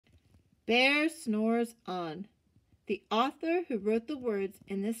Bear snores on. The author who wrote the words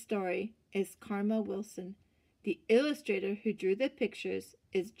in this story is Karma Wilson. The illustrator who drew the pictures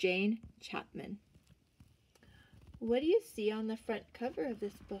is Jane Chapman. What do you see on the front cover of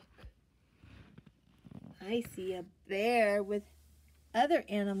this book? I see a bear with other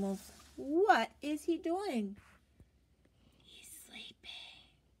animals. What is he doing? He's sleeping.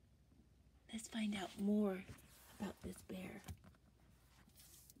 Let's find out more about this bear.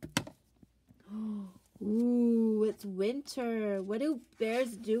 Ooh, it's winter. What do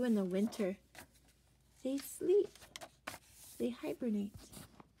bears do in the winter? They sleep. They hibernate.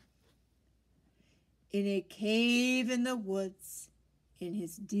 In a cave in the woods, in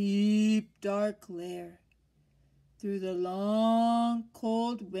his deep, dark lair, through the long,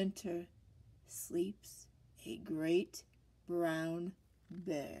 cold winter, sleeps a great brown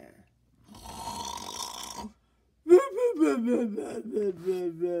bear.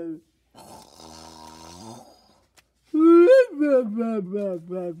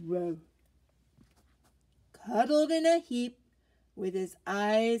 Cuddled in a heap, with his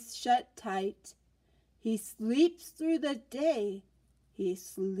eyes shut tight, he sleeps through the day, he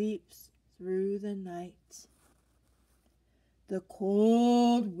sleeps through the night. The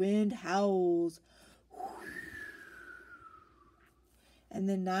cold wind howls, and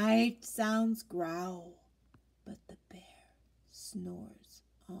the night sounds growl, but the bear snores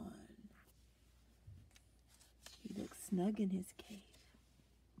on. He looks snug in his cave.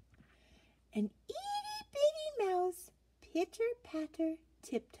 An itty-bitty mouse, pitter-patter,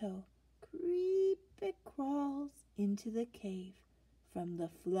 tiptoe, crawls into the cave from the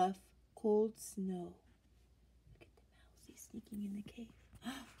fluff, cold snow. Look at the mouse, he's sneaking in the cave.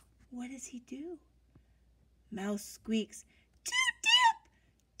 What does he do? Mouse squeaks, "Too damp,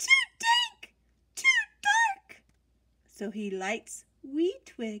 too dank, too dark." So he lights wee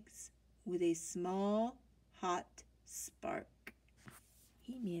twigs with a small, hot spark.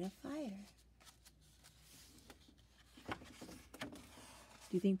 He made a fire.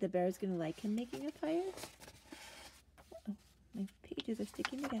 Do you think the bear is going to like him making a fire? Uh-oh, my pages are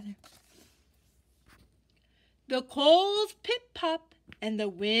sticking together. The coals pip-pop and the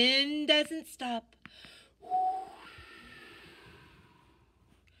wind doesn't stop.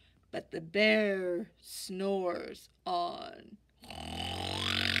 But the bear snores on.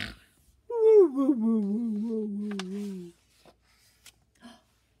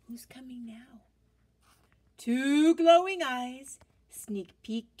 Who's coming now? Two glowing eyes sneak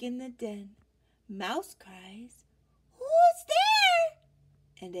peek in the den. Mouse cries, "Who's there?"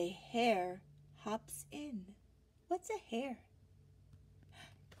 And a hare hops in. What's a hare?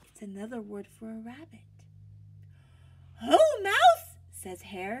 It's another word for a rabbit. "Oh, Mouse," says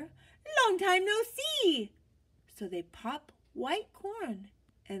Hare, "long time no see." So they pop white corn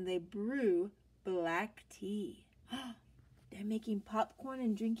and they brew black tea. They're making popcorn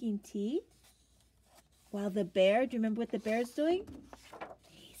and drinking tea? While the bear, do you remember what the bear's doing?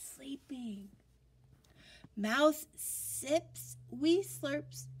 He's sleeping. Mouse sips, wee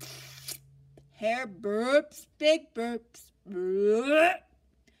slurps. Hare burps, big burps.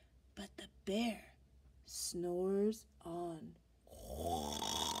 But the bear snores on.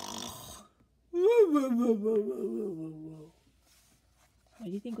 What do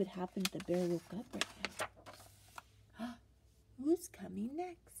you think would happen if the bear woke up right now? Who's coming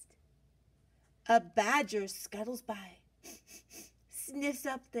next? A badger scuttles by, sniffs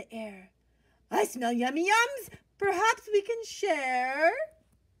up the air. "I smell yummy yums. Perhaps we can share."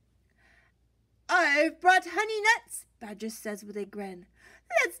 "I've brought honey nuts," Badger says with a grin.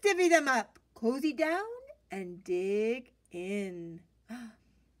 "Let's divvy them up, cozy down, and dig in."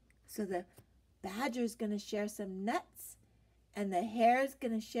 So the badger's going to share some nuts, and the hare's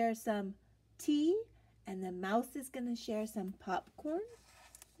going to share some tea, and the mouse is going to share some popcorn.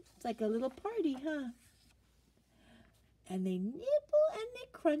 It's like a little party, huh? And they nibble and they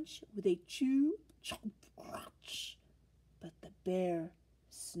crunch with a chew, chomp, crunch. But the bear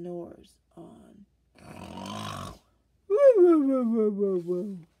snores on.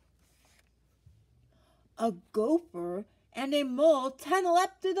 A gopher and a mole tunnel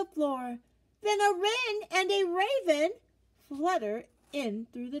up through the floor. Then a wren and a raven flutter in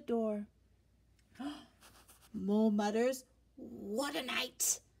through the door. Mole mutters, "What a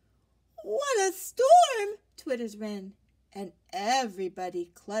night!" "What a storm!" twitters Wren, and everybody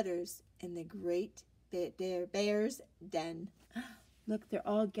clutters in the great bear's den. Look, they're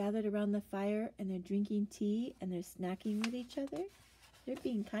all gathered around the fire, and they're drinking tea, and they're snacking with each other. They're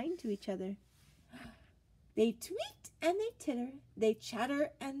being kind to each other. They tweet and they titter, they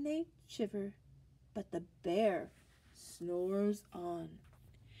chatter and they shiver, but the bear snores on.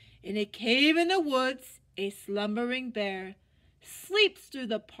 In a cave in the woods, a slumbering bear sleeps through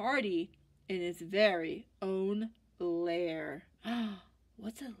the party in his very own lair.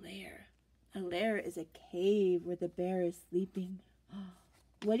 What's a lair? A lair is a cave where the bear is sleeping.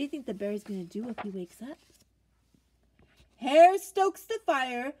 What do you think the bear is going to do if he wakes up? Hare stokes the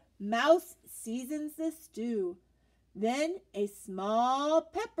fire, mouse seasons the stew. Then a small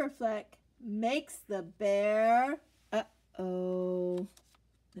pepper fleck makes the bear. Uh-oh.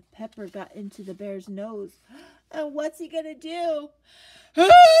 The pepper got into the bear's nose. And what's he going to do? Achoo!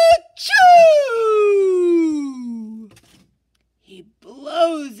 He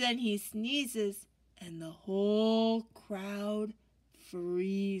blows and he sneezes, and the whole crowd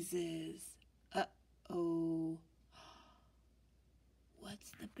freezes. Uh-oh.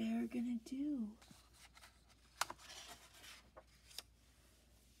 What's the bear gonna do?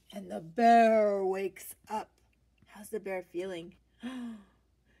 And the bear wakes up. How's the bear feeling?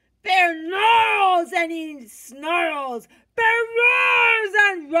 Bear gnarls and he snarls. Bear roars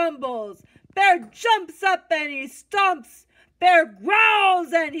and rumbles. Bear jumps up and he stomps. Bear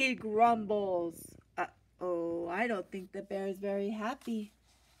growls and he grumbles. Uh-oh, I don't think the bear is very happy.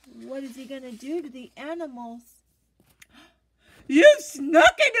 What is he going to do to the animals? You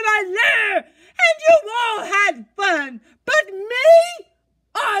snuck into my lair and you all had fun, but me?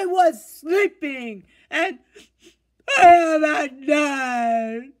 I was sleeping and I haven't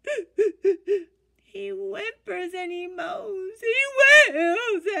done. He whimpers and he mows, he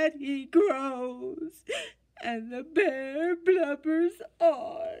wails and he grows, and the bear blubbers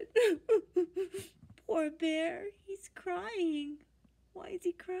on. Poor bear, he's crying. Why is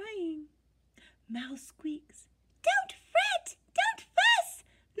he crying? Mouse squeaks, "Don't fret, don't fuss.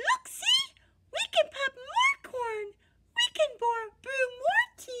 Look, see, we can pop more corn. We can brew more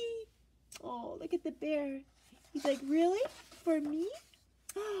tea." Oh, look at the bear. He's like, "Really? For me?"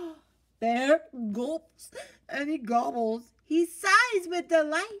 Bear gulps and he gobbles. He sighs with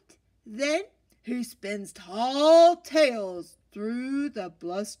delight. Then he spins tall tales through the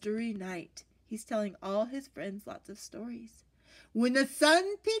blustery night. He's telling all his friends lots of stories. When the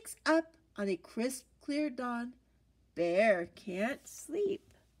sun peeks up on a crisp, clear dawn, Bear can't sleep.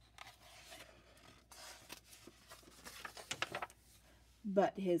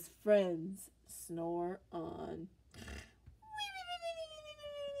 But his friends snore on.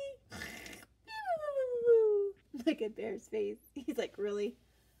 Look at Bear's face. He's like, "Really?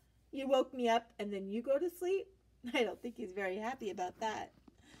 You woke me up and then you go to sleep?" I don't think he's very happy about that.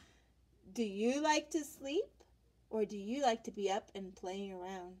 Do you like to sleep, or do you like to be up and playing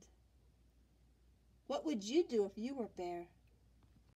around? What would you do if you were Bear?